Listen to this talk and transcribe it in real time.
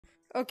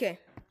Okay,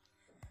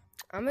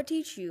 I'm gonna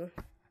teach you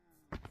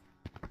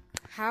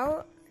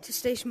how to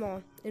stay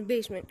small in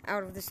basement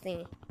out of this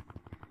thingy.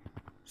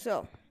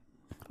 So,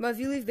 but if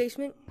you leave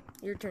basement,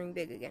 you're turning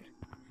big again.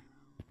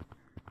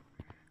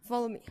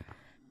 Follow me.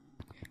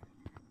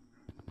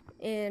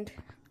 And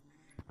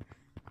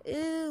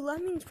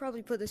let me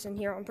probably put this in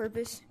here on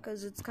purpose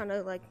because it's kind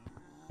of like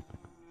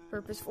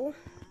purposeful,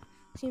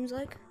 seems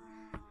like.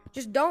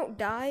 Just don't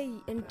die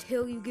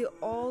until you get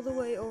all the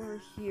way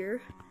over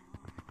here.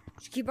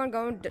 Just keep on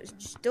going.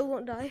 Still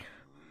won't die.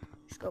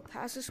 Just go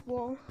past this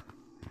wall,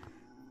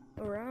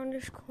 around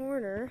this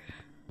corner.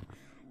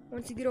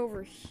 Once you get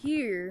over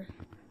here,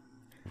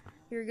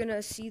 you're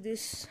gonna see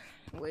this.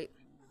 Wait.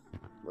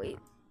 You're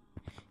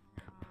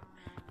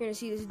gonna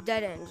see this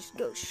dead end. Just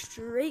go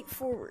straight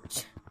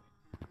forwards.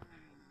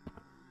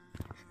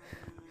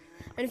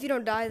 And if you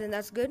don't die, then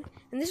that's good.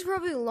 And this is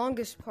probably the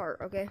longest part,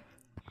 okay?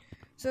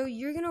 So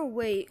you're gonna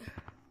wait.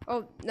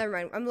 Oh, never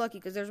mind. I'm lucky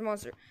because there's a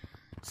monster.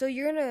 So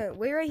you're gonna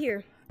wait right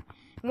here.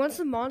 And once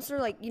the monster,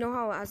 like, you know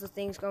how it has the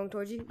things going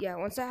towards you? Yeah,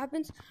 once that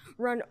happens,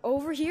 run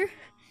over here.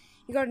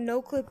 You gotta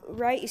no-clip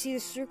right. You see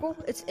this circle?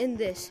 It's in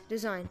this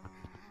design.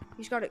 You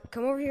just gotta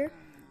come over here.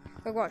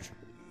 Like, watch.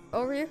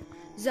 Over here.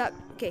 Zap.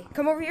 Okay,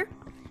 come over here.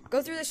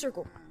 Go through this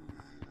circle.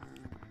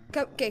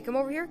 Okay, come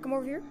over here.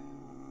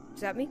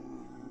 Zap me.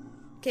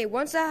 Okay,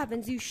 once that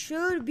happens, you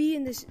should be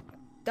in this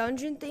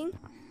dungeon thing.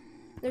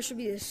 There should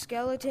be a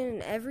skeleton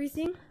and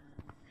everything.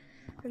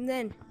 And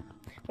then,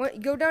 when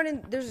you go down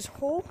in, there's this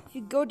hole. If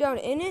you go down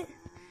in it,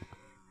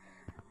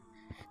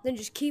 then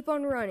just keep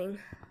on running.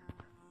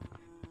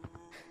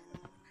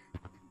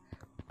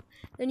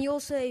 Then you'll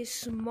say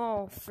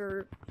small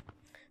for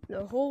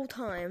the whole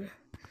time.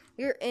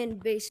 You're in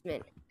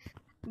basement.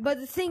 But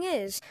the thing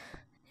is,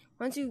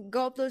 once you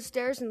go up those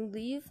stairs and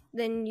leave,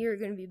 then you're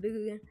going to be big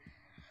again.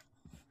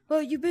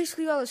 But you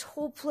basically got this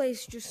whole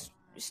place just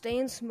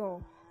staying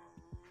small.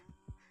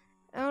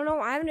 I don't know,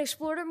 I haven't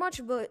explored it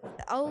much, but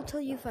I'll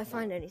tell you if I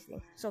find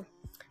anything. So,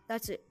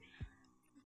 that's it.